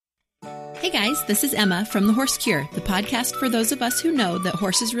Hey guys, this is Emma from The Horse Cure, the podcast for those of us who know that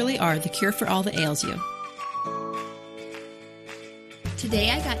horses really are the cure for all that ails you. Today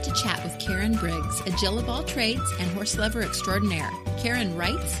I got to chat with Karen Briggs, a Jill of all trades and horse lover extraordinaire. Karen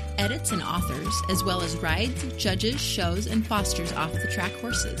writes, edits, and authors, as well as rides, judges, shows, and fosters off-the-track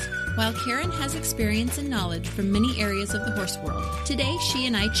horses. While Karen has experience and knowledge from many areas of the horse world, today she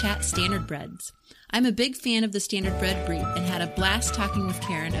and I chat Standardbreds. I'm a big fan of the Standardbred breed and had a blast talking with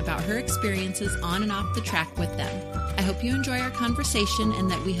Karen about her experiences on and off the track with them. I hope you enjoy our conversation and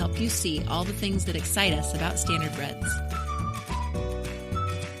that we help you see all the things that excite us about Standardbreds.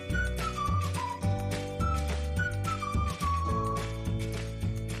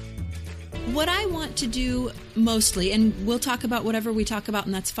 What I want to do mostly, and we'll talk about whatever we talk about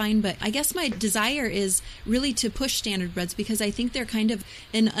and that's fine, but I guess my desire is really to push Standardbreds because I think they're kind of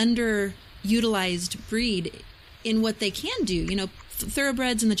an underutilized breed in what they can do. You know,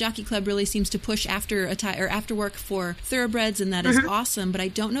 Thoroughbreds and the Jockey Club really seems to push after work for Thoroughbreds, and that is awesome, but I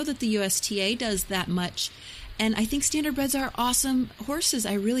don't know that the USTA does that much. And I think Standardbreds are awesome horses.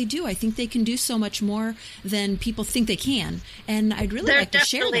 I really do. I think they can do so much more than people think they can. And I'd really like to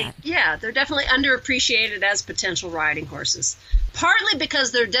share that. Yeah, they're definitely underappreciated as potential riding horses. Partly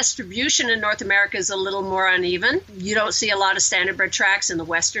because their distribution in North America is a little more uneven. You don't see a lot of Standardbred tracks in the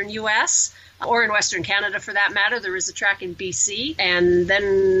Western U.S., or in Western Canada for that matter. There is a track in BC. And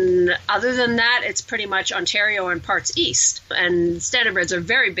then other than that, it's pretty much Ontario and parts east. And Standardbreds are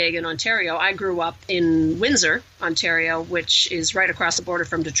very big in Ontario. I grew up in Windsor, Ontario, which is right across the border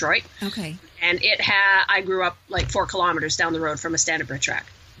from Detroit. Okay. And I grew up like 4 kilometers down the road from a Standardbred track.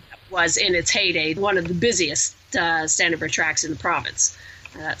 It was in its heyday one of the busiest Standardbred tracks in the province.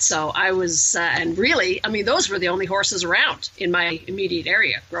 So I was, and really, I mean, those were the only horses around in my immediate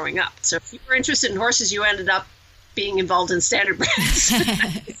area growing up. So if you were interested in horses, you ended up being involved in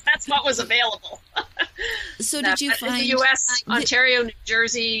Standardbreds. That's what was available. So did you find... In the U.S., Ontario, New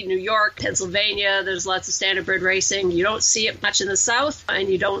Jersey, New York, Pennsylvania, there's lots of Standardbred racing. You don't see it much in the South, and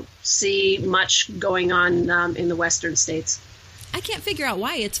you don't see much going on in the Western states. I can't figure out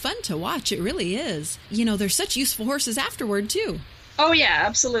why. It's fun to watch. It really is. You know, they're such useful horses afterward, too. Oh, yeah,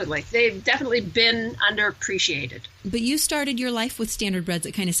 absolutely. They've definitely been underappreciated. But you started your life with Standardbreds,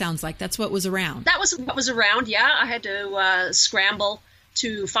 it kind of sounds like. That's what was around. That was what was around, yeah. I had to scramble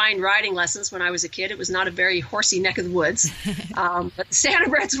to find riding lessons when I was a kid. It was not a very horsey neck of the woods. But the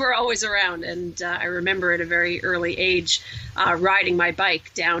Standardbreds were always around. And I remember at a very early age riding my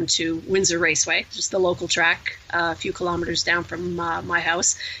bike down to Windsor Raceway, just the local track, a few kilometers down from my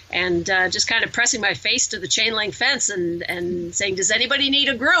house, and just kind of pressing my face to the chain link fence and saying, "Does anybody need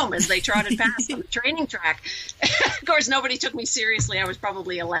a groom?" as they trotted past on the training track. Of course, nobody took me seriously. I was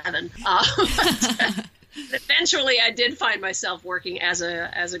probably 11. Eventually, I did find myself working as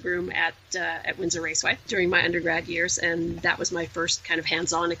a groom at Windsor Raceway during my undergrad years, and that was my first kind of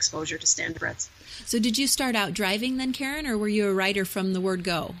hands-on exposure to Standardbreds. So did you start out driving then, Karen, or were you a rider from the word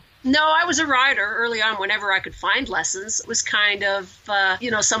go? No, I was a rider early on whenever I could find lessons. It was kind of,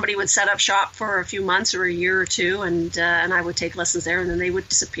 somebody would set up shop for a few months or a year or two, and I would take lessons there, and then they would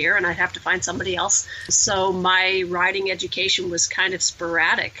disappear, and I'd have to find somebody else. So my riding education was kind of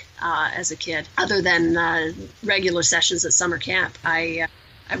sporadic as a kid. Other than regular sessions at summer camp, I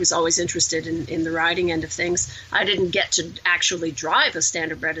was always interested in the riding end of things. I didn't get to actually drive a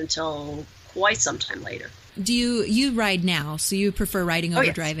Standardbred until quite some time later. Do you ride now, so you prefer riding over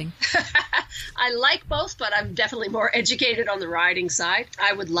yes. driving? I like both, but I'm definitely more educated on the riding side.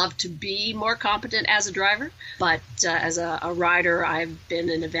 I would love to be more competent as a driver, but as a rider, I've been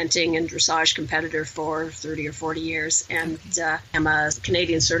an eventing and dressage competitor for 30 or 40 years, and I'm a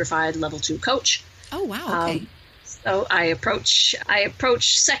Canadian certified level 2 coach. Oh, wow. Okay. So I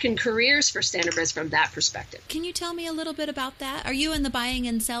approach second careers for Standardbreds from that perspective. Can you tell me a little bit about that? Are you in the buying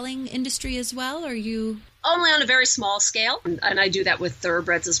and selling industry as well, or are you... Only on a very small scale, and I do that with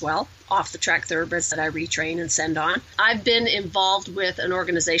Thoroughbreds as well, off-the-track Thoroughbreds that I retrain and send on. I've been involved with an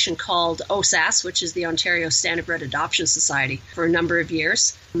organization called OSAS, which is the Ontario Standardbred Adoption Society, for a number of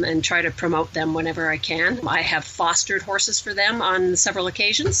years, and try to promote them whenever I can. I have fostered horses for them on several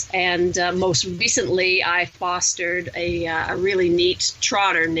occasions, and most recently I fostered a really neat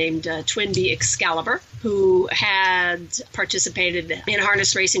trotter named Twinbee Excalibur, who had participated in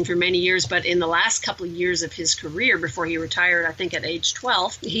harness racing for many years, but in the last couple of years of his career, before he retired, I think at age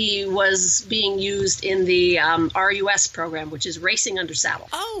 12, he was being used in the RUS program, which is Racing Under Saddle.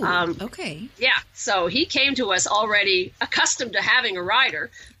 Oh, okay. Yeah, so he came to us already accustomed to having a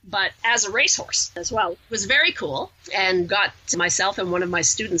rider, but as a racehorse as well. It was very cool, and got myself and one of my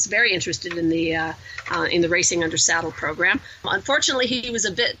students very interested in the racing under saddle program. Unfortunately, he was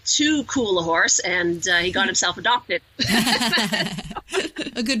a bit too cool a horse, and he got himself adopted.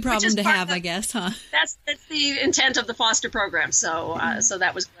 A good problem to have, I guess, huh? That's the intent of the foster program. So so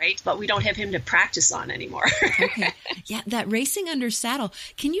that was great, but we don't have him to practice on anymore. Okay. Yeah, that racing under saddle.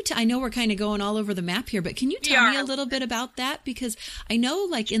 Can you? I know we're kind of going all over the map here, but can you tell me a little bit about that? Because I know,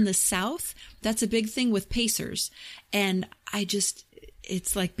 like in the South, that's a big thing with pacers, and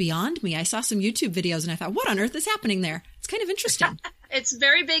it's like beyond me. I saw some YouTube videos, and I thought, what on earth is happening there? It's kind of interesting. It's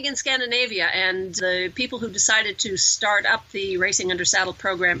very big in Scandinavia, and the people who decided to start up the Racing Under Saddle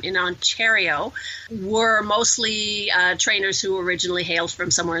program in Ontario were mostly trainers who originally hailed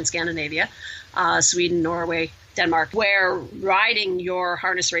from somewhere in Scandinavia, Sweden, Norway, Denmark, where riding your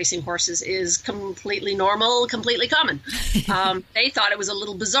harness racing horses is completely normal, completely common. They thought it was a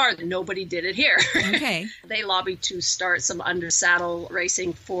little bizarre that nobody did it here. Okay. They lobbied to start some under saddle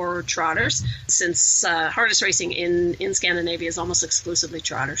racing for trotters, since harness racing in Scandinavia is almost exclusively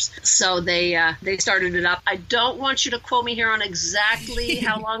trotters. So they started it up. I don't want you to quote me here on exactly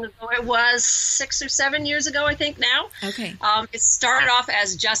how long ago it was, 6 or 7 years ago, I think now. Okay. It started off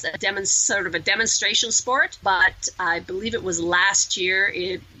as just a demonstration sport, but I believe it was last year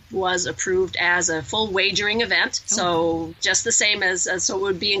it was approved as a full wagering event. So just the same as so it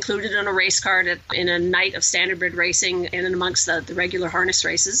would be included in a race card in a night of standardbred racing and in amongst the regular harness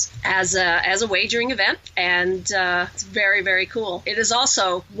races as a wagering event. And it's very, very cool. It is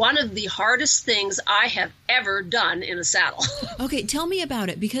also one of the hardest things I have ever done in a saddle. Okay, tell me about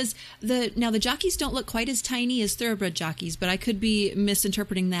it, because the jockeys don't look quite as tiny as thoroughbred jockeys, but I could be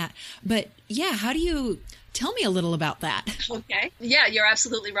misinterpreting that. But yeah, how do you... Tell me a little about that. Okay. Yeah, you're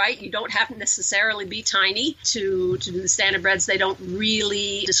absolutely right. You don't have to necessarily be tiny to do the standardbreds. They don't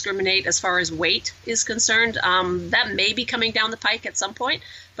really discriminate as far as weight is concerned. That may be coming down the pike at some point.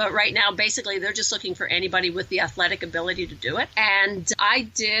 But right now, basically, they're just looking for anybody with the athletic ability to do it. And I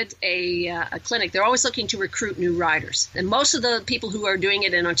did a clinic. They're always looking to recruit new riders. And most of the people who are doing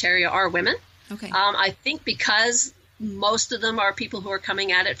it in Ontario are women. Okay. I think because... most of them are people who are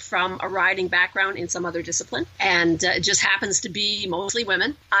coming at it from a riding background in some other discipline, and it just happens to be mostly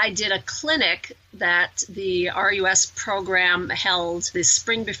women. I did a clinic that the RUS program held the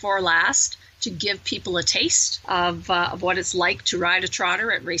spring before last to give people a taste of what it's like to ride a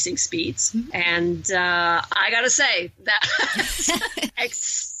trotter at racing speeds. Mm-hmm. And I got to say, that's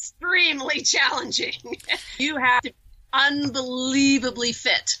extremely challenging. You have to be unbelievably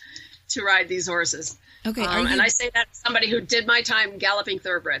fit to ride these horses. Okay, and I say that as somebody who did my time galloping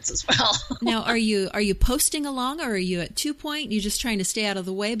thoroughbreds as well. Now, are you posting along, or are you at 2-point? You just trying to stay out of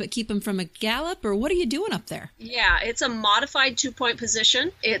the way but keep them from a gallop, or what are you doing up there? Yeah, it's a modified 2-point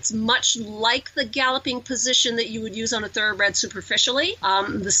position. It's much like the galloping position that you would use on a thoroughbred superficially.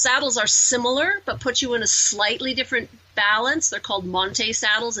 The saddles are similar, but put you in a slightly different balance. They're called Monte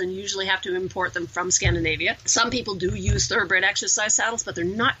saddles, and usually have to import them from Scandinavia. Some people do use thoroughbred exercise saddles, but they're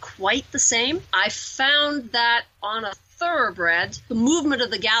not quite the same. I found that on a thoroughbred, the movement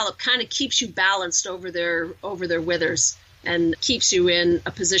of the gallop kind of keeps you balanced over their withers and keeps you in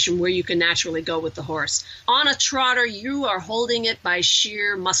a position where you can naturally go with the horse. On a trotter, you are holding it by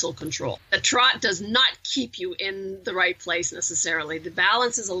sheer muscle control. The trot does not keep you in the right place necessarily. The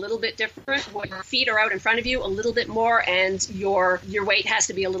balance is a little bit different. Your feet are out in front of you a little bit more, and your weight has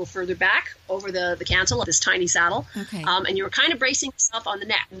to be a little further back over the cantle of this tiny saddle. Okay. And you're kind of bracing yourself on the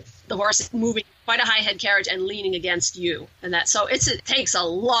neck. The horse is moving quite a high head carriage and leaning against you, and that so it takes a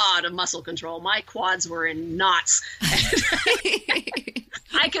lot of muscle control. My quads were in knots.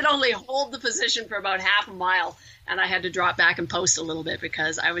 I could only hold the position for about half a mile, and I had to drop back and post a little bit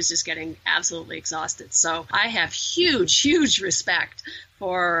because I was just getting absolutely exhausted. So I have huge respect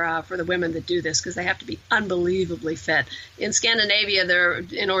for the women that do this, because they have to be unbelievably fit. In Scandinavia,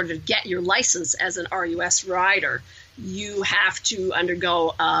 in order to get your license as an RUS rider, you have to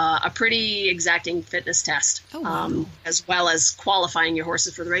undergo a pretty exacting fitness test, as well as qualifying your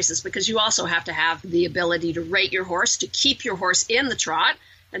horses for the races, because you also have to have the ability to rate your horse, to keep your horse in the trot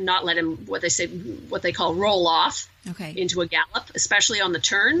and not let him, what they call roll off into a gallop, especially on the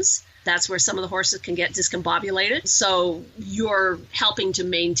turns. That's where some of the horses can get discombobulated. So you're helping to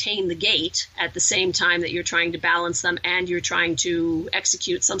maintain the gait at the same time that you're trying to balance them, and you're trying to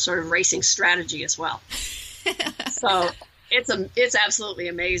execute some sort of racing strategy as well. So it's absolutely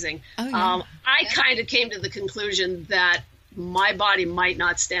amazing. Oh, yeah. I kind of came to the conclusion that my body might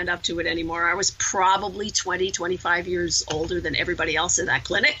not stand up to it anymore. I was probably 20, 25 years older than everybody else in that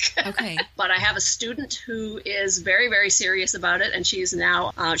clinic. Okay. But I have a student who is very, very serious about it. And she is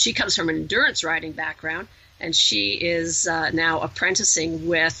now, she comes from an endurance riding background. And she is now apprenticing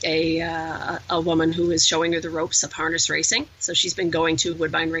with a woman who is showing her the ropes of harness racing. So she's been going to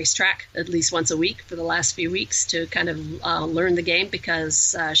Woodbine Racetrack at least once a week for the last few weeks to kind of learn the game,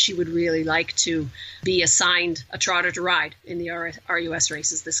 because she would really like to be assigned a trotter to ride in the RUS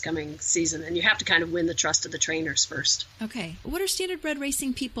races this coming season. And you have to kind of win the trust of the trainers first. Okay. What are standardbred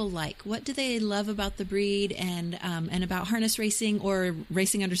racing people like? What do they love about the breed and about harness racing or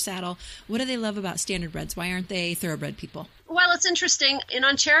racing under saddle? What do they love about standardbreds? Why aren't they thoroughbred people? Well, it's interesting. In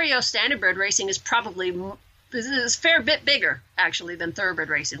Ontario, standardbred racing is probably a fair bit bigger, actually, than thoroughbred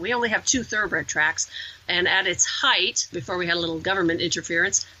racing. We only have 2 thoroughbred tracks. And at its height, before we had a little government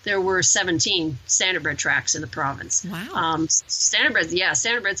interference, there were 17 standardbred tracks in the province. Wow.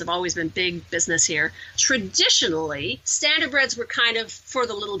 Standardbreds have always been big business here. Traditionally, standardbreds were kind of for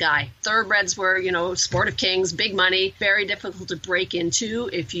the little guy. Thoroughbreds were, sport of kings, big money, very difficult to break into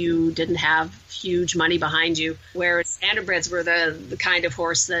if you didn't have huge money behind you. Whereas standardbreds were the kind of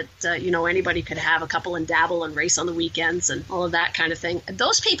horse that, anybody could have a couple and dabble and race on the weekends and all of that kind of thing.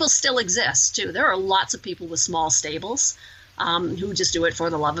 Those people still exist, too. There are lots of people with small stables who just do it for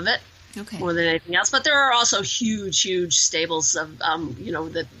the love of it, more than anything else. But there are also huge stables of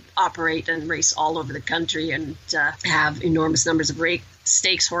that operate and race all over the country and have enormous numbers of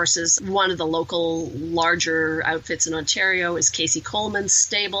stakes horses. One of the local larger outfits in Ontario is Casey Coleman's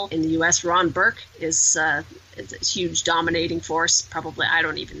stable. In the U.S., Ron Burke is a huge dominating force. Probably, I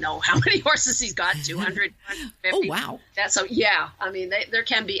don't even know how many horses he's got, 200, 150. Oh, wow. There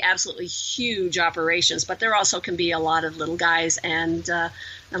can be absolutely huge operations, but there also can be a lot of little guys and a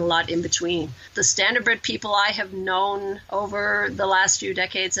lot in between. The standardbred people I have known over the last few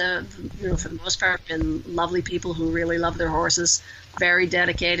decades have, for the most part, been lovely people who really love their horses, very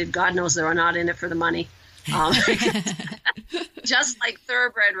dedicated. God knows they're not in it for the money. Just like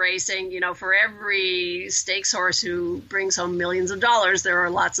thoroughbred racing, for every stakes horse who brings home millions of dollars, there are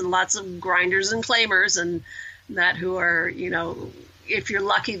lots and lots of grinders and claimers and that who are, if you're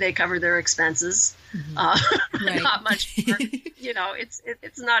lucky, they cover their expenses. Right. Not much more.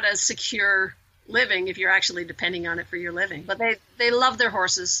 It's not a secure living if you're actually depending on it for your living. But they love their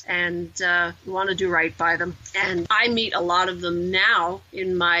horses and want to do right by them. And I meet a lot of them now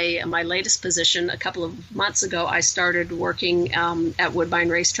in my latest position. A couple of months ago, I started working at Woodbine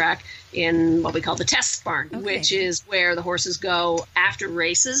Racetrack in what we call the test barn, which is where the horses go after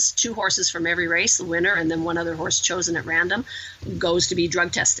races. 2 horses from every race, the winner, and then one other horse chosen at random, goes to be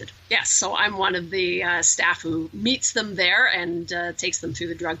drug tested. Yes, so I'm one of the staff who meets them there and takes them through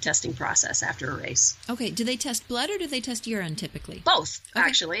the drug testing process after a race. Okay, do they test blood or do they test urine typically? Both,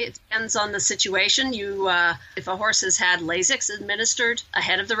 actually. It depends on the situation. If a horse has had Lasix administered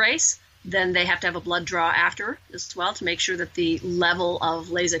ahead of the race, then they have to have a blood draw after as well to make sure that the level of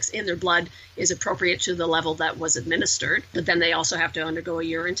Lasix in their blood is appropriate to the level that was administered. But then they also have to undergo a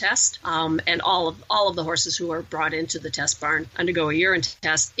urine test. And all of the horses who are brought into the test barn undergo a urine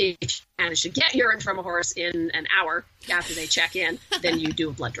test. If you manage to get urine from a horse in an hour after they check in, then you do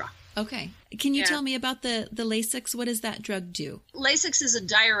a blood draw. Okay. Can you tell me about the Lasix? What does that drug do? Lasix is a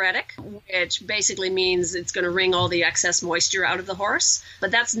diuretic, which basically means it's going to wring all the excess moisture out of the horse.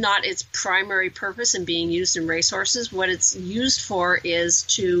 But that's not its primary purpose in being used in racehorses. What it's used for is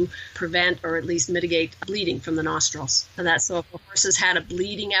to prevent or at least mitigate bleeding from the nostrils. And that's so if a horse has had a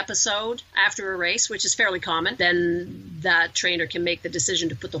bleeding episode after a race, which is fairly common, then that trainer can make the decision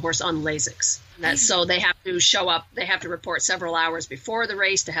to put the horse on Lasix. So they have to show up, they have to report several hours before the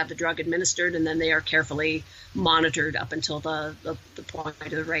race to have the drug administered, and then they are carefully monitored up until the point of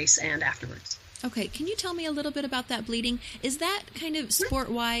the race and afterwards. Okay, can you tell me a little bit about that bleeding? Is that kind of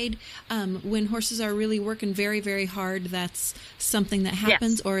sport-wide when horses are really working very, very hard, that's something that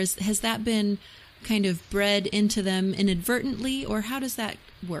happens? Yes. Or has that been kind of bred into them inadvertently, or how does that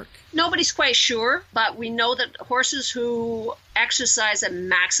work? Nobody's quite sure, but we know that horses who exercise at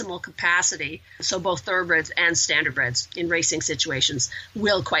maximal capacity, so both thoroughbreds and standardbreds in racing situations,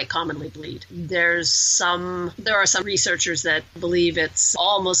 will quite commonly bleed. There are some researchers that believe it's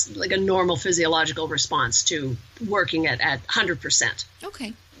almost like a normal physiological response to working at 100%.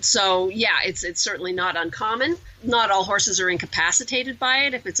 Okay. So, yeah, it's certainly not uncommon. Not all horses are incapacitated by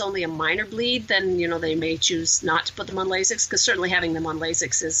it. If it's only a minor bleed, then, they may choose not to put them on Lasix, because certainly having them on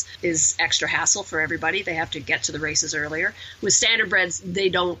Lasix is extra hassle for everybody. They have to get to the races earlier. With standardbreds, they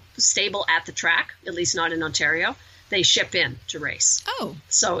don't stable at the track, at least not in Ontario. They ship in to race. Oh.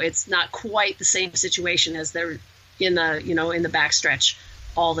 So it's not quite the same situation as they're in the backstretch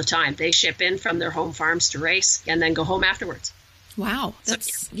all the time. They ship in from their home farms to race and then go home afterwards. Wow.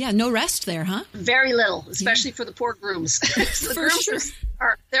 That's, no rest there, huh? Very little, especially for the poor grooms. The grooms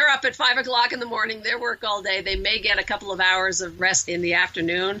they're up at 5 o'clock in the morning. They work all day. They may get a couple of hours of rest in the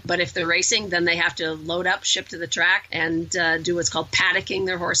afternoon, but if they're racing, then they have to load up, ship to the track, and do what's called paddocking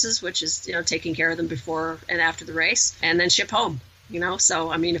their horses, which is, taking care of them before and after the race, and then ship home.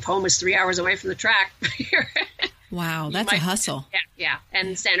 So, if home is 3 hours away from the track, wow, that's a hustle. Yeah.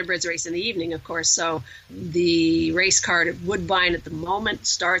 And Standardbreds race in the evening, of course. So the race card at Woodbine at the moment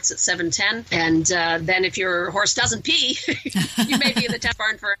starts at 7:10. And then if your horse doesn't pee, you may be in the test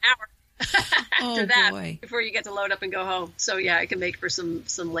barn for an hour after that before you get to load up and go home. So, it can make for some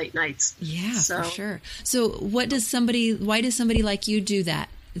late nights. Yeah, for sure. So why does somebody like you do that?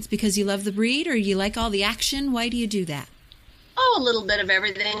 It's because you love the breed or you like all the action? Why do you do that? Oh, a little bit of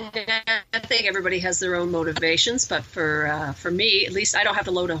everything. I think everybody has their own motivations, but for me, at least, I don't have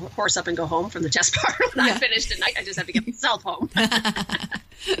to load a horse up and go home from the test barn when I'm finished at night. I just have to get myself home,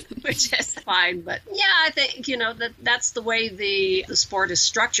 which is fine. But I think that's the way the sport is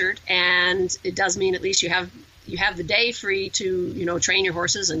structured, and it does mean at least you have the day free to, train your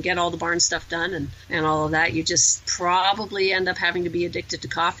horses and get all the barn stuff done and all of that. You just probably end up having to be addicted to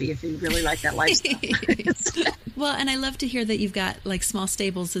coffee if you really like that lifestyle. Well, and I love to hear that you've got like small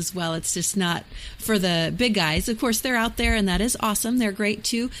stables as well. It's just not for the big guys. Of course, they're out there and that is awesome. They're great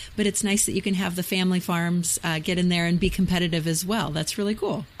too. But it's nice that you can have the family farms get in there and be competitive as well. That's really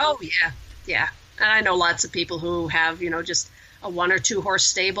cool. Oh, yeah. Yeah. And I know lots of people who have, just a 1 or 2 horse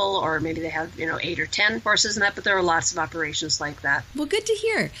stable, or maybe they have, 8 or 10 horses and that, but there are lots of operations like that. Well, good to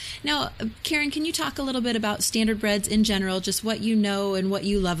hear. Now, Karen, can you talk a little bit about Standardbreds in general, just what you know and what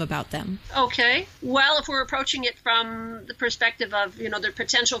you love about them? Okay. Well, if we're approaching it from the perspective of, their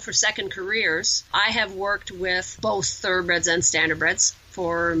potential for second careers, I have worked with both Thoroughbreds and Standardbreds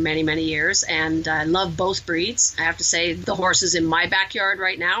for many, many years, and I love both breeds. I have to say the horses in my backyard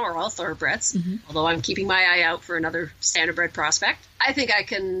right now are all Thoroughbreds, although I'm keeping my eye out for another Standardbred prospect. I think I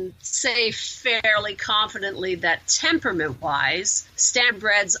can say fairly confidently that temperament-wise,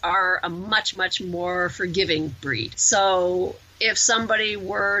 Standardbreds are a much, much more forgiving breed. So if somebody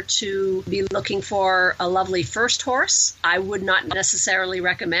were to be looking for a lovely first horse, I would not necessarily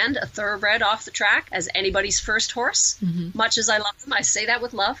recommend a Thoroughbred off the track as anybody's first horse. Much as I love them, I say that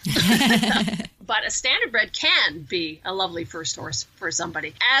with love. But a Standardbred can be a lovely first horse for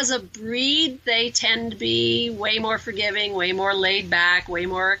somebody. As a breed, they tend to be way more forgiving, way more laid back, way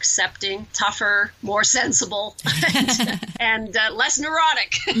more accepting, tougher, more sensible, and less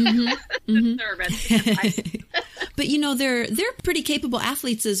neurotic than Thoroughbreds. But they're pretty capable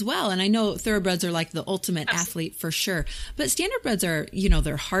athletes as well. And I know Thoroughbreds are like the ultimate athlete for sure. But Standardbreds are,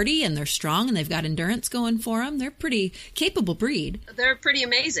 they're hardy and they're strong and they've got endurance going for them. They're pretty capable breed. They're pretty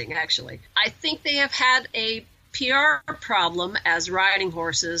amazing, actually. I think they have had a PR problem as riding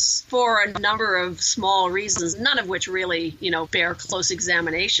horses for a number of small reasons, none of which really, bear close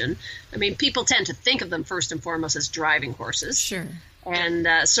examination. I mean, people tend to think of them first and foremost as driving horses. Sure. And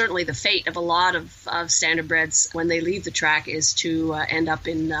certainly the fate of a lot of Standardbreds when they leave the track is to end up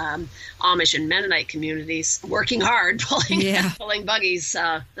in Amish and Mennonite communities working hard, pulling buggies.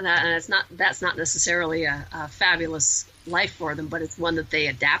 And that's not necessarily a fabulous life for them, but it's one that they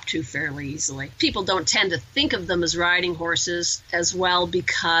adapt to fairly easily. People don't tend to think of them as riding horses as well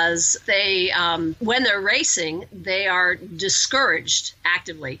because they, when they're racing, they are discouraged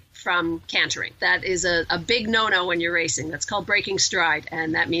actively from cantering. That is a big no-no when you're racing. That's called breaking stride,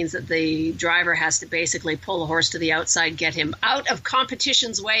 and that means that the driver has to basically pull a horse to the outside, get him out of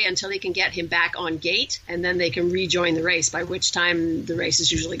competition's way until he can get him back on gate, and then they can rejoin the race, by which time the race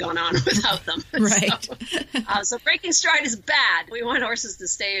has usually gone on without them. Right. So breaking stride is bad. We want horses to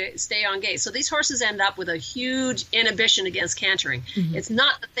stay on gate. So these horses end up with a huge inhibition against cantering. It's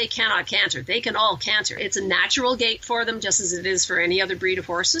not that they cannot canter. They can all canter. It's a natural gait for them, just as it is for any other breed of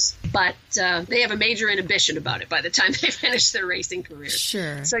horses. But they have a major inhibition about it by the time they finish their racing careers.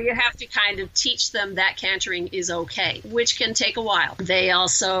 Sure. So you have to kind of teach them that cantering is okay, which can take a while.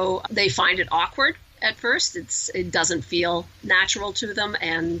 They find it awkward at first. It doesn't feel natural to them.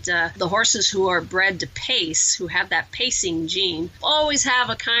 And the horses who are bred to pace, who have that pacing gene, always have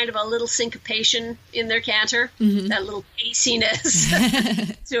a kind of a little syncopation in their canter, that little paciness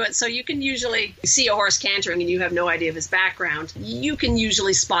to it. So you can usually see a horse cantering and you have no idea of his background. You can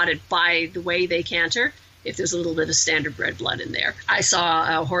usually spot it by the way they canter, if there's a little bit of Standardbred blood in there. I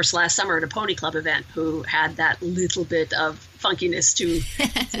saw a horse last summer at a pony club event who had that little bit of funkiness to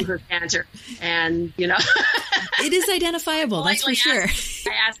her canter. And, it is identifiable, that's for sure.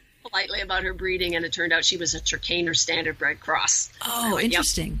 I asked politely about her breeding, and it turned out she was a Trakehner Standardbred cross. Oh,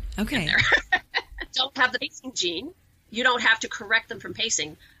 interesting. Yep. Okay. Don't have the pacing gene. You don't have to correct them from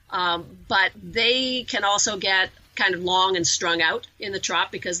pacing, but they can also get kind of long and strung out in the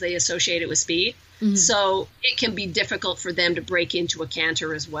trot because they associate it with speed. Mm-hmm. So it can be difficult for them to break into a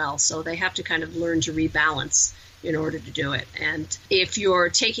canter as well. So they have to kind of learn to rebalance in order to do it. And if you're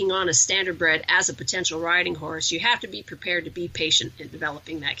taking on a Standardbred as a potential riding horse, you have to be prepared to be patient in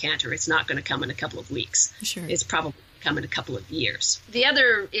developing that canter. It's not going to come in a couple of weeks. Sure. It's probably come in a couple of years. The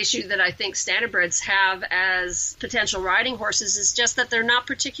other issue that I think Standardbreds have as potential riding horses is just that they're not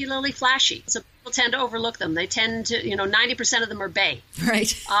particularly flashy. So people tend to overlook them. They tend to, 90% of them are bay.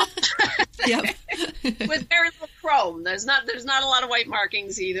 Right. Yep. With very little chrome. There's not a lot of white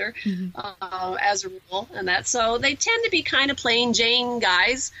markings either, as a rule, and that. So they tend to be kind of plain Jane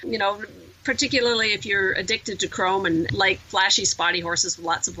guys, particularly if you're addicted to chrome and like flashy, spotty horses with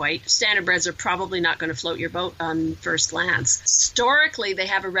lots of white. Standardbreds are probably not going to float your boat on first glance. Historically, they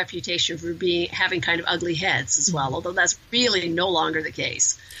have a reputation for having kind of ugly heads as well, although that's really no longer the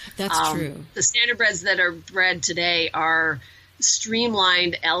case. That's true. The Standardbreds that are bred today are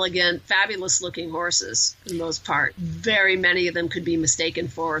streamlined, elegant, fabulous-looking horses for the most part. Very many of them could be mistaken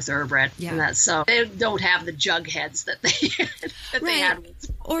for a thoroughbred. Yeah. And that's so they don't have the jug heads that they had at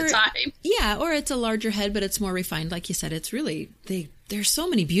the time. Yeah, or it's a larger head, but it's more refined. Like you said, it's really there's so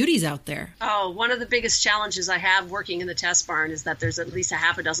many beauties out there. Oh, one of the biggest challenges I have working in the test barn is that there's at least a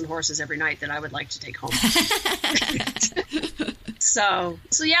half a dozen horses every night that I would like to take home. So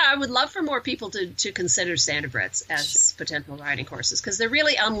yeah, I would love for more people to consider Standardbreds as potential riding horses because they're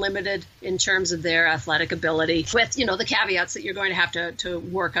really unlimited in terms of their athletic ability with, the caveats that you're going to have to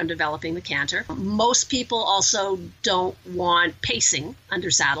work on developing the canter. Most people also don't want pacing under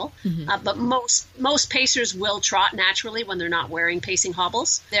saddle, but most pacers will trot naturally when they're not wearing pacing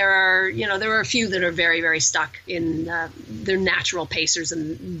hobbles. There are a few that are very, very stuck in their natural pacers,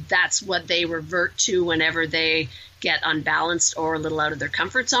 and that's what they revert to whenever they get unbalanced or a little out of their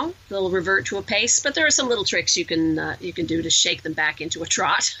comfort zone. They'll revert to a pace, but there are some little tricks you can do to shake them back into a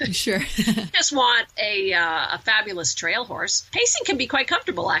trot. Sure. Just want a fabulous trail horse. Pacing can be quite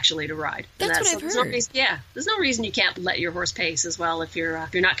comfortable actually to ride. That's what I've heard. There's no reason you can't let your horse pace as well if you're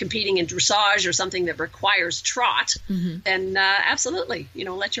not competing in dressage or something that requires trot. Then absolutely,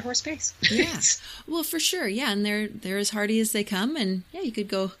 let your horse pace. Yeah. Well, for sure. Yeah, and they're as hardy as they come, and yeah, you could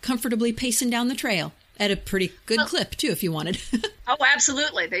go comfortably pacing down the trail. At a pretty good clip, too, if you wanted. Oh,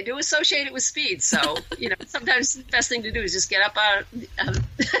 absolutely. They do associate it with speed. So, sometimes the best thing to do is just get up out,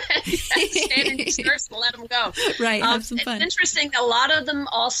 stand in your skirts and let them go. Right, have some fun. It's interesting. A lot of them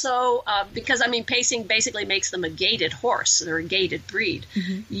also, because, pacing basically makes them a gaited horse. They're a gaited breed.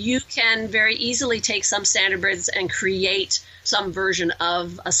 You can very easily take some Standardbreds and create some version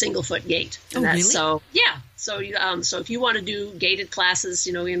of a single-foot gait. Oh, really? So, yeah. So if you want to do gaited classes,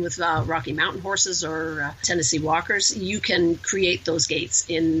 in with Rocky Mountain horses or Tennessee Walkers, you can create those gaits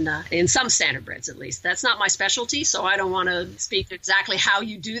in some Standardbreds at least. That's not my specialty, so I don't want to speak to exactly how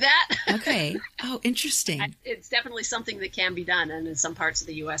you do that. Okay. Oh, interesting. It's definitely something that can be done, and in some parts of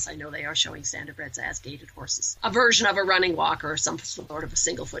the U.S., I know they are showing Standardbreds as gaited horses, a version of a running walk or some sort of a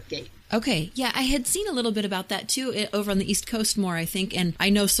single-foot gait. Okay. Yeah, I had seen a little bit about that, too, over on the East Coast more, I think, and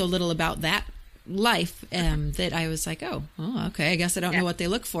I know so little about that life that I was like, oh, okay, I guess I don't know what they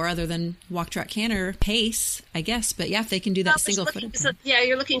look for other than walk, trot, canter, pace, I guess. But yeah, if they can do that single-footed.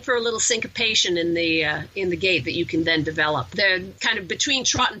 You're looking for a little syncopation in the gait that you can then develop. They're kind of between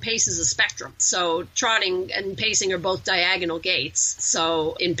trot and pace is a spectrum. So trotting and pacing are both diagonal gaits.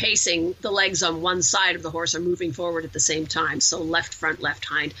 So in pacing, the legs on one side of the horse are moving forward at the same time. So left front, left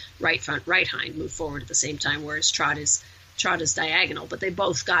hind, right front, right hind move forward at the same time, whereas trot is diagonal, but they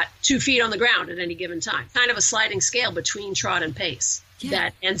both got 2 feet on the ground at any given time. Kind of a sliding scale between trot and pace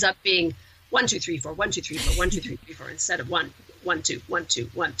that ends up being 1, 2, 3, 4, 1, 2, 3, 4, 1, 2, 3, 4 instead of 1, 1, 2, 1, 2,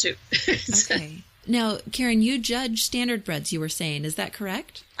 1, 2. Okay. Now, Karen, you judge Standardbreds, you were saying. Is that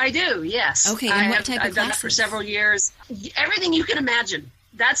correct? I do, yes. Okay, and what type of classes? I've done that for several years. Everything you can imagine.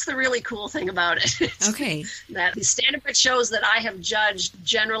 That's the really cool thing about it. Okay. That the Standardbred shows that I have judged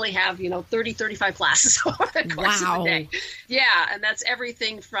generally have, 30, 35 classes over the course of the day. Yeah, and that's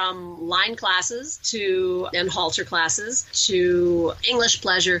everything from line classes and halter classes to English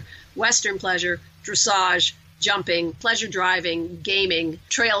pleasure, Western pleasure, dressage, jumping, pleasure driving, gaming,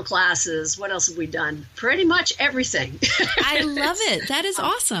 trail classes. What else have we done? Pretty much everything. I love it. That is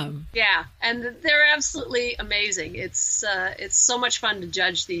awesome. Yeah, and they're absolutely amazing. It's so much fun to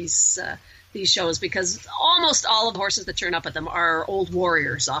judge these shows because almost all of the horses that turn up at them are old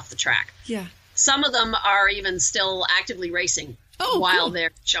warriors off the track. Yeah. Some of them are even still actively racing while cool.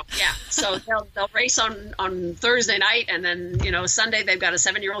 they're showing. Yeah, so they'll race on Thursday night, and then Sunday they've got a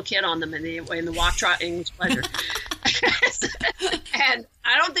 7-year-old kid on them in the walk trot English pleasure. And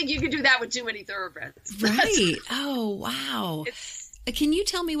I don't think you can do that with too many thoroughbreds. Right. Oh, wow. Can you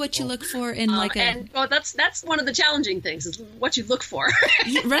tell me what you look for in that's one of the challenging things is what you look for.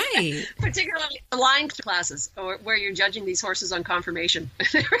 Right. Particularly the line classes where you're judging these horses on conformation.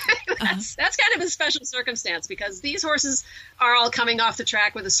 That's kind of a special circumstance because these horses are all coming off the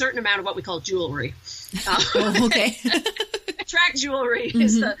track with a certain amount of what we call jewelry. Okay. Track jewelry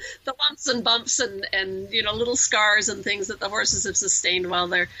is the lumps and bumps and little scars and things that the horses have sustained while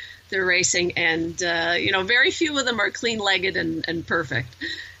they're racing, and very few of them are clean-legged and perfect.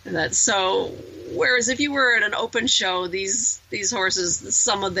 And so whereas if you were at an open show, these horses,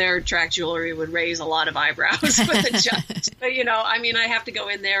 some of their track jewelry would raise a lot of eyebrows with the judge. But I have to go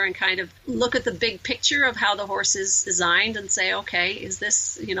in there and kind of look at the big picture of how the horse is designed and say, okay, is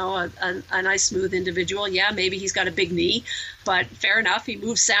this a nice smooth individual? Yeah, maybe he's got a big knee, but fair enough, he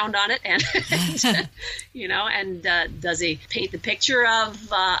moves sound on it, and does he paint the picture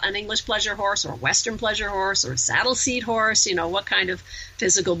of an English pleasure horse or a Western pleasure horse or a saddle seat horse? What kind of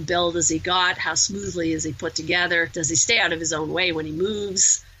physical build has he got? How smoothly is he put together? Does he stay out of his own way when he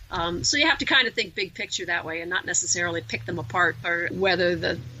moves? So you have to kind of think big picture that way and not necessarily pick them apart, or whether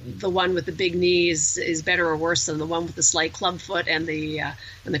the one with the big knee is better or worse than the one with the slight club foot and the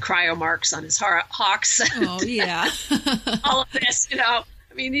cryo marks on his hocks. Oh, yeah. All of this,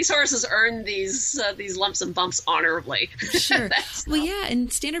 these horses earn these lumps and bumps honorably. Sure. Well, yeah, and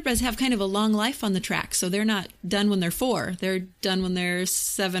Standardbreds have kind of a long life on the track, so they're not done when they're 4. They're done when they're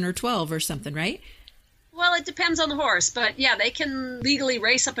 7 or 12 or something, right? Well, it depends on the horse, but yeah, they can legally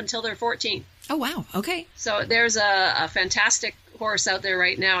race up until they're 14. Oh, wow. Okay. So there's a fantastic horse out there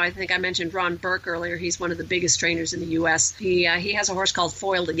right now. I think I mentioned Ron Burke earlier. He's one of the biggest trainers in the U.S. He has a horse called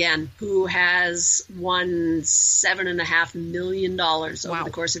Foiled Again, who has won $7.5 million over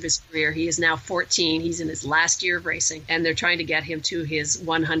the course of his career. He is now 14. He's in his last year of racing, and they're trying to get him to his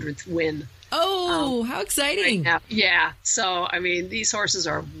 100th win. Oh, how exciting. Right, yeah. So, these horses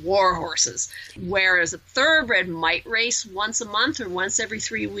are war horses, whereas a thoroughbred might race once a month or once every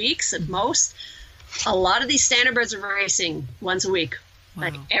 3 weeks at most. A lot of these standardbreds are racing once a week. Wow.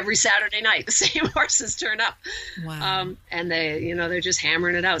 Like every Saturday night, the same horses turn up. Wow. And they're just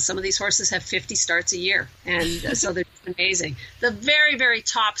hammering it out. Some of these horses have 50 starts a year. And so they're amazing. The very, very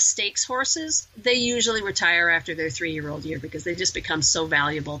top stakes horses, they usually retire after their 3-year-old year because they just become so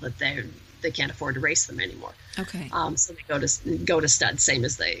valuable that they can't afford to race them anymore. Okay. So they go to stud, same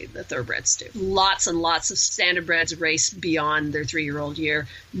as the thoroughbreds do. Lots and lots of standardbreds race beyond their 3-year-old year.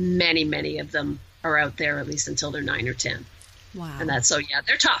 Many, many of them are out there at least until they're 9 or 10. Wow. And they're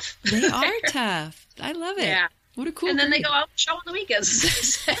tough. They are tough. I love it. Yeah. What a cool And then breed. they go out and show on the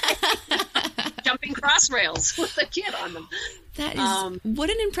weekends. Jumping cross rails with a kid on them. That is, what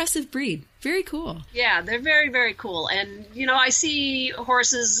an impressive breed. Very cool. Yeah, they're very, very cool. And, I see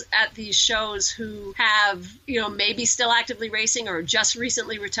horses at these shows who have, maybe still actively racing or just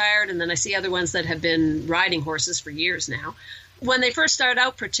recently retired. And then I see other ones that have been riding horses for years now. When they first start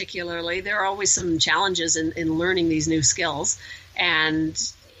out particularly, there are always some challenges in learning these new skills. And,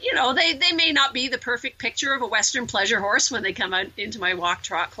 they may not be the perfect picture of a Western pleasure horse when they come out into my walk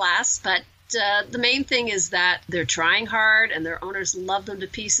trot class, but the main thing is that they're trying hard and their owners love them to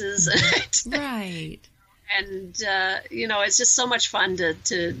pieces. Right. And, it's just so much fun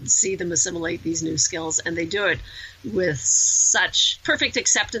to see them assimilate these new skills. And they do it with such perfect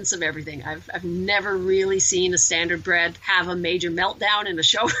acceptance of everything. I've never really seen a standardbred have a major meltdown in a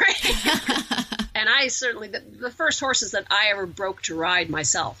show ring. And I certainly, the first horses that I ever broke to ride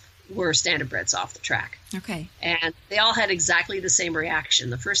myself were standardbreds off the track. Okay. And they all had exactly the same reaction.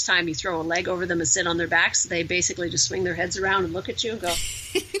 The first time you throw a leg over them and sit on their backs, they basically just swing their heads around and look at you and go,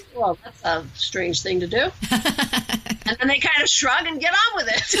 well, that's a strange thing to do. And then they kind of shrug and get on with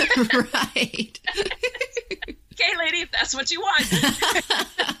it. Right. Okay, lady, if that's what you want.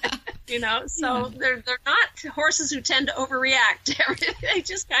 So they're not horses who tend to overreact to everything. They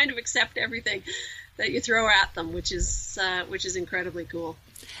just kind of accept everything that you throw at them, which is incredibly cool.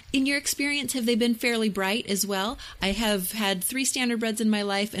 In your experience, have they been fairly bright as well? I have had 3 standardbreds in my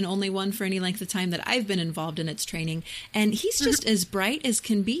life and only one for any length of time that I've been involved in its training. And he's just as bright as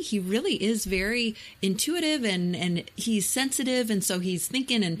can be. He really is very intuitive and he's sensitive. And so he's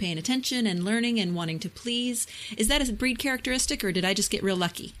thinking and paying attention and learning and wanting to please. Is that a breed characteristic or did I just get real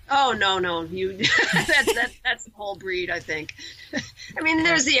lucky? Oh, no. That's the whole breed, I think.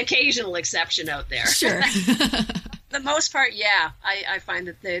 There's the occasional exception out there. Sure. the most part, yeah. I find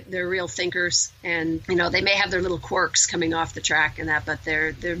that they're real thinkers, and they may have their little quirks coming off the track and that, but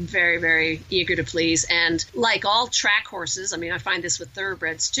they're very, very eager to please. And like all track horses, I mean, I find this with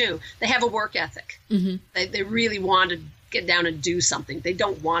thoroughbreds too. They have a work ethic. Mm-hmm. They really want to get down and do something. They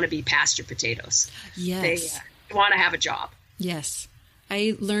don't want to be pasture potatoes. Yes, they want to have a job. Yes.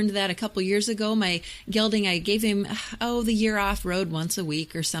 I learned that a couple years ago. My gelding, I gave him, the year off, rode once a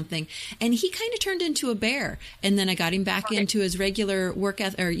week or something. And he kind of turned into a bear. And then I got him back into his regular work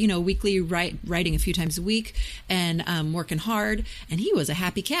weekly riding a few times a week and working hard. And he was a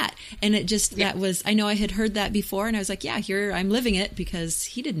happy cat. And it just, that was, I know I had heard that before. And I was like, yeah, here I'm living it, because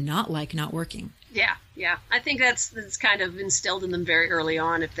he did not like not working. Yeah. I think that's kind of instilled in them very early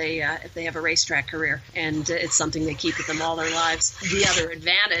on if they have a racetrack career, and it's something they keep with them all their lives. The other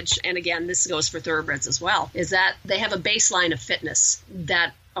advantage, and again, this goes for thoroughbreds as well, is that they have a baseline of fitness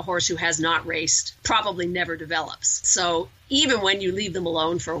that a horse who has not raced probably never develops. So even when you leave them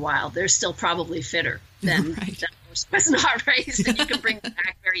alone for a while, they're still probably fitter than a horse who has not raced, and you can bring them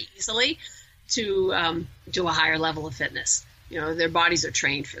back very easily to a higher level of fitness. Their bodies are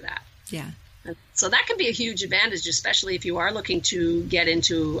trained for that. Yeah. So that can be a huge advantage, especially if you are looking to get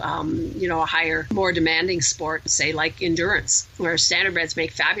into, a higher, more demanding sport, say like endurance, where standardbreds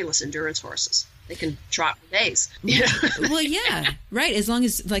make fabulous endurance horses. They can trot for days. Well, yeah, right. As long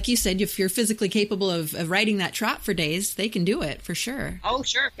as, like you said, if you're physically capable of riding that trot for days, they can do it for sure. Oh,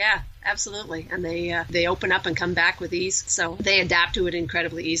 sure. Yeah, absolutely. And they open up and come back with ease. So they adapt to it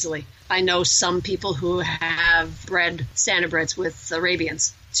incredibly easily. I know some people who have bred standardbreds with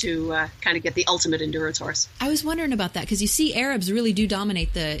Arabians to kind of get the ultimate endurance horse. I was wondering about that, because you see Arabs really do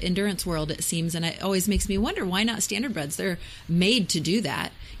dominate the endurance world, it seems, and it always makes me wonder, why not standardbreds? They're made to do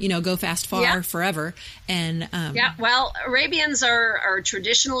that, go fast, far, forever. And well, Arabians are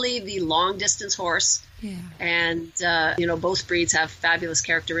traditionally the long distance horse. Yeah. And, both breeds have fabulous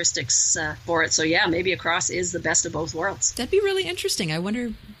characteristics for it. So, yeah, maybe a cross is the best of both worlds. That'd be really interesting. I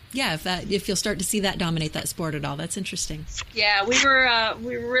wonder, if you'll start to see that dominate that sport at all. That's interesting. Yeah, we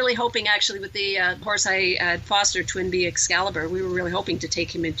were really hoping, actually, with the horse I had fostered, Twin B Excalibur, we were really hoping to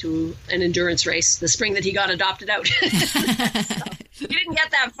take him into an endurance race the spring that he got adopted out. So, he didn't get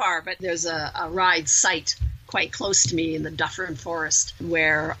that far, but there's a ride site quite close to me in the Dufferin Forest,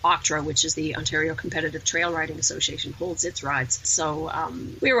 where OCTRA, which is the Ontario Competitive Trail Riding Association, holds its rides. So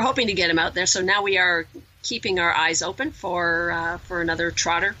we were hoping to get him out there. So now we are keeping our eyes open for another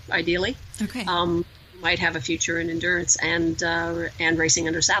trotter, ideally. Okay. Might have a future in endurance and racing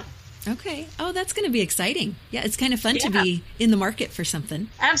under saddle. Okay. Oh, that's going to be exciting. Yeah, it's kind of fun to be in the market for something.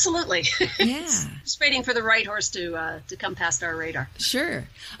 Absolutely. Yeah. Just waiting for the right horse to come past our radar. Sure.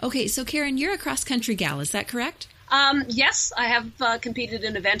 Okay, so Karen, you're a cross-country gal, is that correct? Yes, I have competed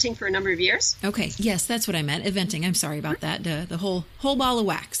in eventing for a number of years. Okay, yes, that's what I meant. Eventing. I'm sorry about that. The whole ball of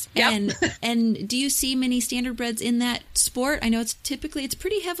wax. Yep. And do you see many standardbreds in that sport? I know it's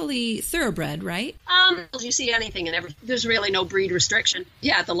pretty heavily thoroughbred, right? You see anything and everything. There's really no breed restriction.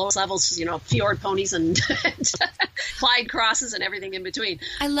 Yeah, at the lowest levels, fjord ponies and Clyde crosses and everything in between.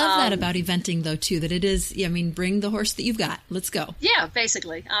 I love that about eventing, though, too. That it is. Bring the horse that you've got. Let's go. Yeah,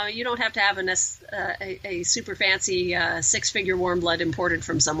 basically. You don't have to have a super fancy six-figure warm blood imported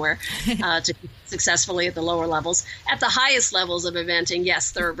from somewhere to compete successfully at the lower levels. At the highest levels of eventing,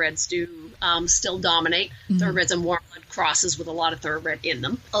 yes, thoroughbreds do still dominate. Mm-hmm. Thoroughbreds and warm blood crosses with a lot of thoroughbred in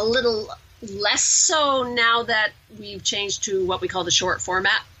them. A little less so now that we've changed to what we call the short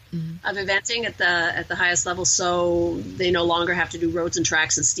format of eventing at the highest level, so they no longer have to do roads and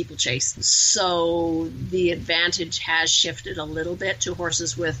tracks and steeplechase. So the advantage has shifted a little bit to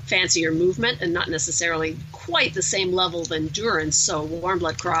horses with fancier movement and not necessarily quite the same level of endurance. So warm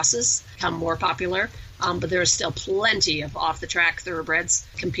blood crosses become more popular, but there are still plenty of off-the-track thoroughbreds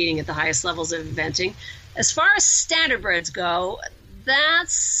competing at the highest levels of eventing. As far as standardbreds go,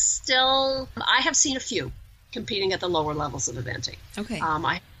 that's still, I have seen a few competing at the lower levels of eventing. Okay.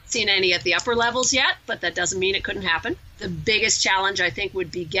 I haven't seen any at the upper levels yet, but that doesn't mean it couldn't happen. The biggest challenge, I think, would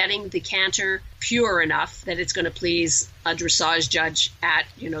be getting the canter pure enough that it's going to please a dressage judge at,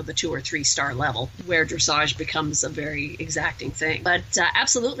 the 2 or 3 star level, where dressage becomes a very exacting thing. But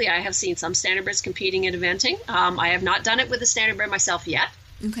absolutely, I have seen some standardbreds competing at eventing. I have not done it with a standardbred myself yet.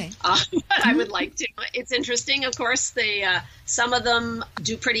 Okay. But I would like to. It's interesting, of course. Some of them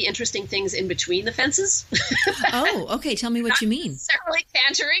do pretty interesting things in between the fences. Oh, okay. Tell me what you mean. Not necessarily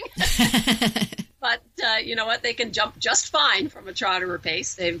cantering. But you know what? They can jump just fine from a trot or a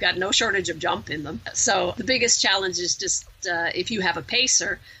pace. They've got no shortage of jump in them. So the biggest challenge is just if you have a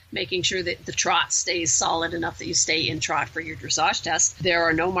pacer, making sure that the trot stays solid enough that you stay in trot for your dressage test. There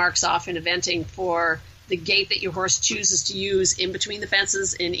are no marks off in eventing for the gait that your horse chooses to use in between the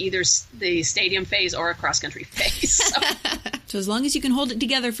fences in either the stadium phase or a cross-country phase. So as long as you can hold it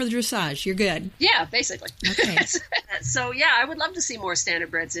together for the dressage, you're good. Yeah, basically. Okay. So yeah, I would love to see more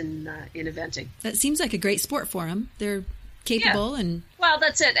Standardbreds in eventing. That seems like a great sport for them. They're capable and... Well,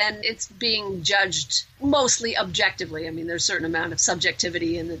 that's it. And it's being judged mostly objectively. I mean, there's a certain amount of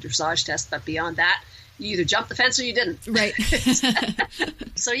subjectivity in the dressage test, but beyond that, you either jumped the fence or you didn't. Right.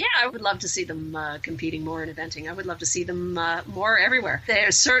 So yeah, I would love to see them competing more in eventing. I would love to see them more everywhere.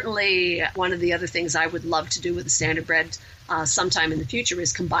 There's certainly one of the other things I would love to do with the Standardbred sometime in the future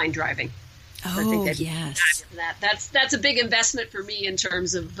is combined driving. Oh, yes. That's a big investment for me in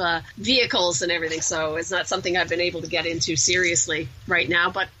terms of vehicles and everything. So it's not something I've been able to get into seriously right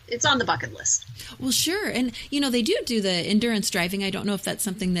now, but it's on the bucket list. Well, sure. And, they do the endurance driving. I don't know if that's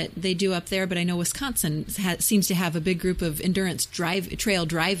something that they do up there, but I know Wisconsin seems to have a big group of endurance trail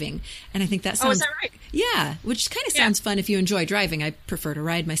driving. And I think that sounds... Oh, is that right? Yeah, which kind of sounds fun if you enjoy driving. I prefer to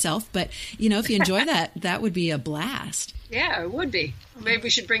ride myself, but, if you enjoy that, that would be a blast. Yeah, it would be. Maybe we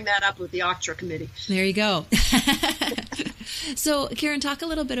should bring that up with the OCTRA committee. There you go. So, Karen, talk a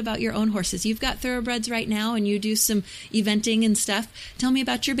little bit about your own horses. You've got thoroughbreds right now, and you do some eventing and stuff. Tell me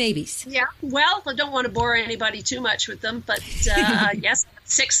about your babies. Yeah, well, I don't want to bore anybody too much with them, but yes,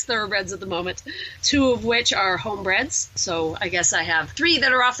 6 thoroughbreds at the moment, 2 of which are homebreds. So I guess I have 3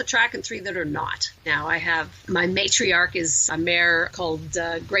 that are off the track and 3 that are not. Now I have my matriarch is a mare called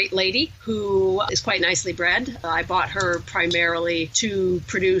Great Lady, who is quite nicely bred. I bought her primarily to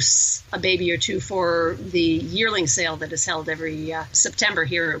produce a baby or 2 for the yearling sale that is held every September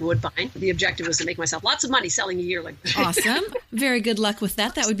here at Woodbine. The objective was to make myself lots of money selling a yearling. Awesome. Very good luck with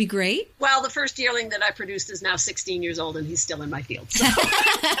that. That would be great. Well, the first yearling that I produced is now 16 years old and he's still in my field. So.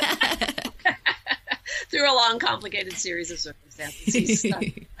 Through a long, complicated series of circumstances.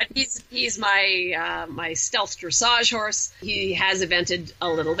 He's my stealth dressage horse. He has evented a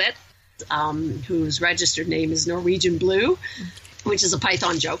little bit, whose registered name is Norwegian Blue, which is a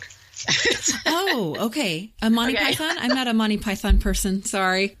Python joke. Oh, okay. A Monty Python? I'm not a Monty Python person.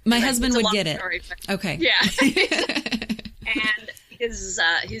 Sorry. My husband would get it. Story, okay. Yeah. And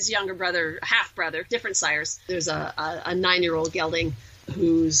his younger brother, half brother, different sires. There's a 9-year-old gelding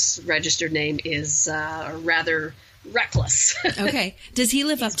whose registered name is rather reckless. Okay. Does he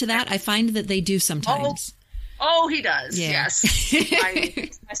live up to that? I find that they do sometimes. Oh, he does. Yeah. Yes.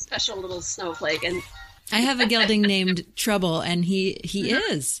 my special little snowflake. And I have a gelding named Trouble, and he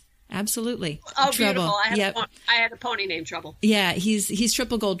is. Absolutely. Oh, Trouble. beautiful. I had a pony named Trouble. Yeah, he's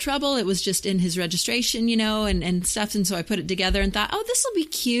triple gold Trouble. It was just in his registration, and stuff. And so I put it together and thought, oh, this will be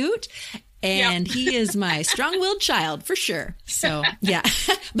cute. And he is my strong-willed child for sure. So, yeah.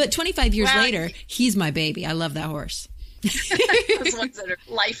 But 25 years later, he's my baby. I love that horse. Those ones that are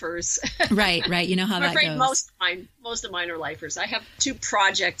lifers. Right. You know how that goes. I'm afraid most of mine are lifers. I have 2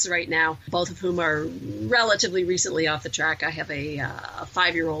 projects right now, both of whom are relatively recently off the track. I have a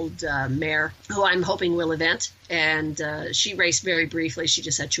 5-year-old mare who I'm hoping will event, and she raced very briefly. She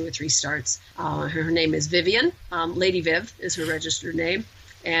just had 2 or 3 starts. Her name is Vivian. Lady Viv is her registered name.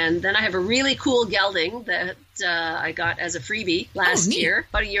 And then I have a really cool gelding that I got as a freebie last year,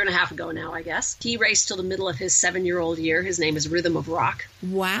 about a year and a half ago now, I guess. He raced till the middle of his 7-year-old year. His name is Rhythm of Rock.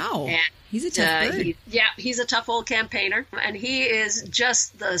 Wow. And he's a tough bird. He's a tough old campaigner. And he is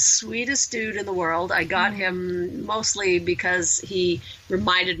just the sweetest dude in the world. I got him mostly because he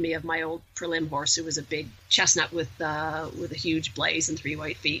reminded me of my old prelim horse, who was a big chestnut with a huge blaze and 3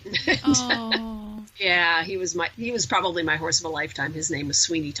 white feet. Oh. Yeah, he was probably my horse of a lifetime. His name was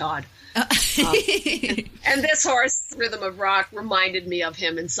Sweeney Todd. And this horse, Rhythm of Rock, reminded me of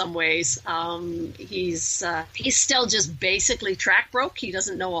him in some ways. He's still just basically track broke. He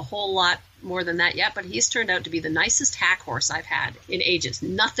doesn't know a whole lot more than that yet, but he's turned out to be the nicest hack horse I've had in ages.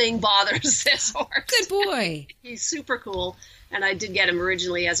 Nothing bothers this horse. Good boy. He's super cool. And I did get him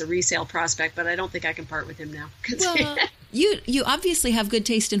originally as a resale prospect, but I don't think I can part with him now. Well, you obviously have good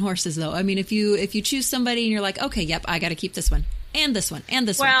taste in horses, though. I mean, if you choose somebody and you're like, okay, yep, I got to keep this one, and this one, and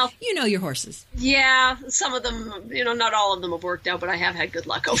this one. You know your horses. Yeah, some of them, not all of them have worked out, but I have had good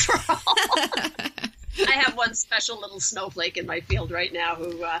luck overall. I have one special little snowflake in my field right now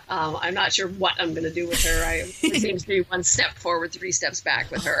who I'm not sure what I'm going to do with her. It seems to be 1 step forward, 3 steps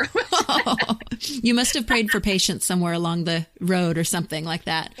back with her. You must have prayed for patience somewhere along the road or something like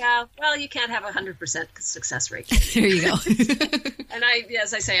that. Yeah, well, you can't have 100% success rate. There you go. And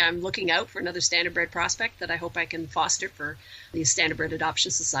as I say, I'm looking out for another Standardbred prospect that I hope I can foster for the Standardbred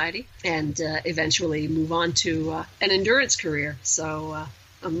Adoption Society and eventually move on to an endurance career. So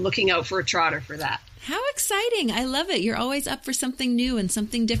I'm looking out for a trotter for that. How exciting. I love it. You're always up for something new and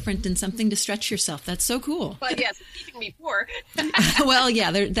something different and something to stretch yourself. That's so cool. But yes, it's keeping me poor. Well,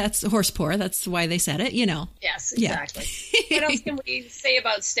 yeah, that's horse poor. That's why they said it, Yes, exactly. Yeah. What else can we say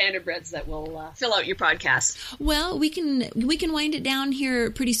about Standardbreds that will fill out your podcast? Well, we can wind it down here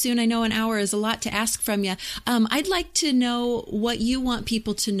pretty soon. I know an hour is a lot to ask from you. I'd like to know what you want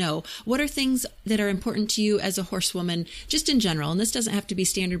people to know. What are things that are important to you as a horsewoman, just in general? And this doesn't have to be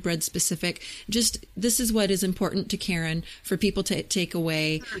Standardbred specific. Just this is what is important to Karen for people to take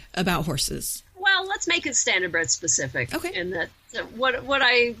away about horses. Well, let's make it Standardbred specific. Okay. And that what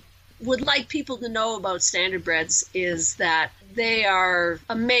I would like people to know about Standardbreds is that they are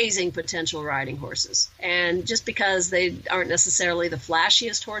amazing potential riding horses. And just because they aren't necessarily the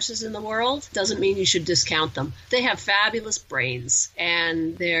flashiest horses in the world doesn't mean you should discount them. They have fabulous brains,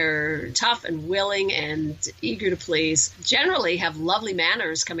 and they're tough and willing and eager to please. Generally have lovely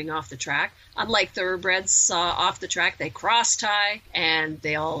manners coming off the track. Unlike thoroughbreds off the track, they cross tie and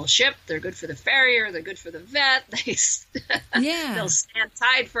they all ship. They're good for the farrier. They're good for the vet. They'll stand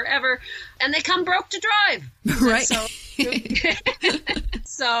tied forever, and they come broke to drive. Right. So,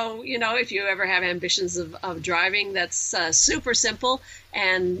 if you ever have ambitions of driving, that's super simple.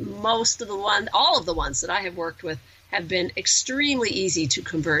 And all of the ones that I have worked with have been extremely easy to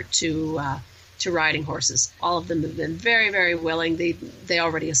convert to riding horses. All of them have been very, very willing. They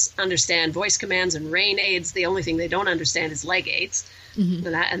already understand voice commands and rein aids. The only thing they don't understand is leg aids.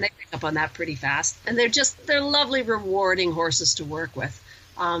 Mm-hmm. And they pick up on that pretty fast. And they're lovely, rewarding horses to work with.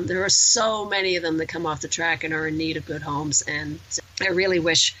 There are so many of them that come off the track and are in need of good homes, and I really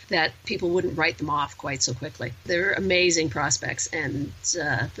wish that people wouldn't write them off quite so quickly. They're amazing prospects, and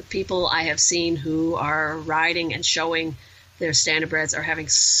the people I have seen who are riding and showing their Standardbreds are having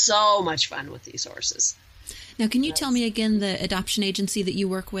so much fun with these horses. Now, can you tell me again the adoption agency that you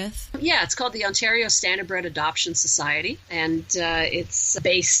work with? Yeah, it's called the Ontario Standardbred Adoption Society, and it's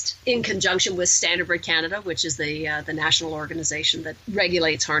based in conjunction with Standardbred Canada, which is the national organization that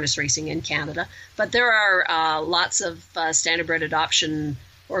regulates harness racing in Canada. But there are lots of Standardbred adoption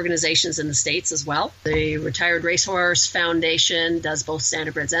organizations in the States as well. The Retired Racehorse Foundation does both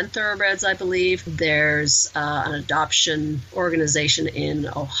Standardbreds and Thoroughbreds, I believe. There's an adoption organization in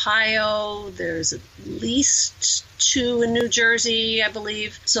Ohio. There's at least 2 in New Jersey, I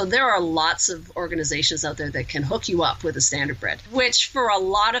believe. So there are lots of organizations out there that can hook you up with a Standardbred, which for a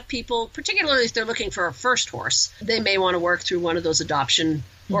lot of people, particularly if they're looking for a first horse, they may want to work through one of those adoption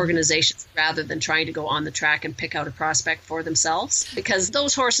organizations rather than trying to go on the track and pick out a prospect for themselves. Because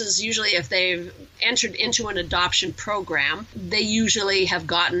those horses, usually if they've entered into an adoption program, they usually have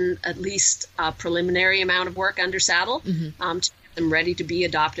gotten at least a preliminary amount of work under saddle to get them ready to be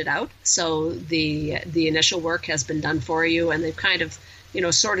adopted out. So the initial work has been done for you, and they've kind of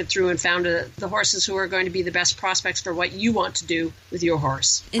sorted through and found the horses who are going to be the best prospects for what you want to do with your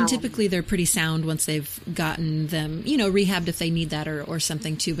horse. And typically they're pretty sound once they've gotten them, rehabbed if they need that or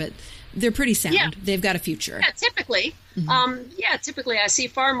something too, but they're pretty sound. Yeah. They've got a future. Yeah, typically. Typically I see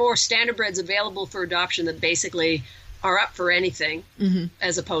far more Standardbreds available for adoption that basically are up for anything,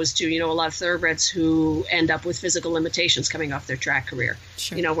 as opposed to, a lot of thoroughbreds who end up with physical limitations coming off their track career,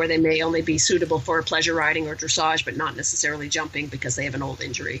 sure. Where they may only be suitable for pleasure riding or dressage, but not necessarily jumping because they have an old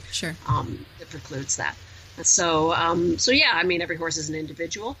injury sure. That precludes that. So yeah, I mean, every horse is an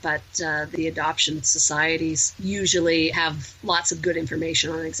individual, but the adoption societies usually have lots of good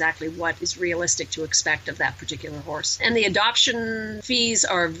information on exactly what is realistic to expect of that particular horse. And the adoption fees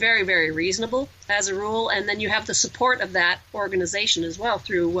are very, very reasonable as a rule. And then you have the support of that organization as well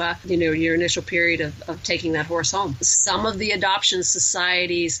through, your initial period of taking that horse home. Some of the adoption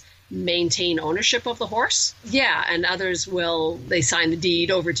societies maintain ownership of the horse. Yeah, and others they sign the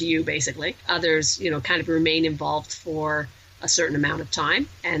deed over to you, basically. Others, kind of remain involved for a certain amount of time,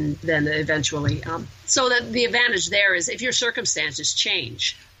 and then eventually, so that the advantage there is if your circumstances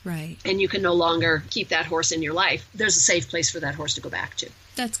change, right, and you can no longer keep that horse in your life, there's a safe place for that horse to go back to.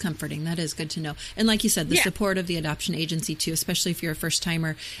 That's comforting. That is good to know. And like you said, the support of the adoption agency too, especially if you're a first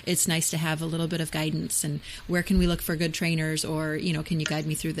timer, it's nice to have a little bit of guidance and where can we look for good trainers, or, can you guide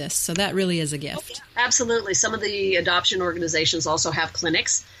me through this? So that really is a gift. Oh, yeah. Absolutely. Some of the adoption organizations also have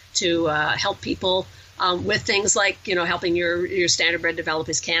clinics to help people with things like, helping your Standardbred develop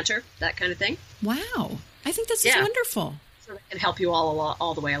his canter, that kind of thing. Wow. I think this is wonderful. So they can help you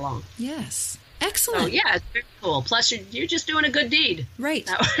all the way along. Yes. Excellent. Oh, yeah, it's very cool. Plus, you're just doing a good deed. Right.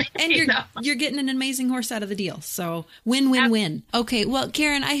 And you're getting an amazing horse out of the deal. So win. Okay, well,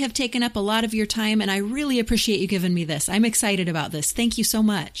 Karen, I have taken up a lot of your time, and I really appreciate you giving me this. I'm excited about this. Thank you so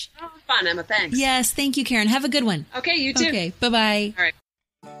much. Oh, fun, Emma. Thanks. Yes, thank you, Karen. Have a good one. Okay, you too. Okay, bye-bye. All right.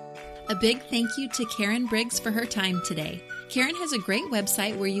 A big thank you to Karen Briggs for her time today. Karen has a great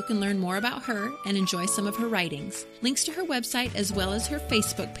website where you can learn more about her and enjoy some of her writings. Links to her website as well as her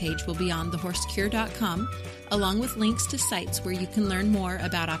Facebook page will be on thehorsecure.com, along with links to sites where you can learn more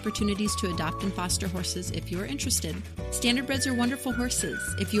about opportunities to adopt and foster horses if you are interested. Standardbreds are wonderful horses.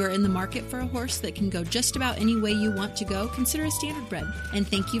 If you are in the market for a horse that can go just about any way you want to go, consider a Standardbred. And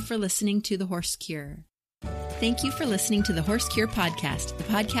thank you for listening to The Horse Cure. Thank you for listening to the Horse Cure podcast, the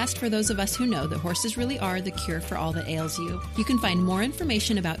podcast for those of us who know that horses really are the cure for all that ails you. You can find more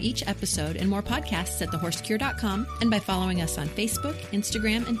information about each episode and more podcasts at thehorsecure.com and by following us on Facebook,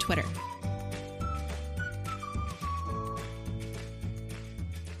 Instagram, and Twitter.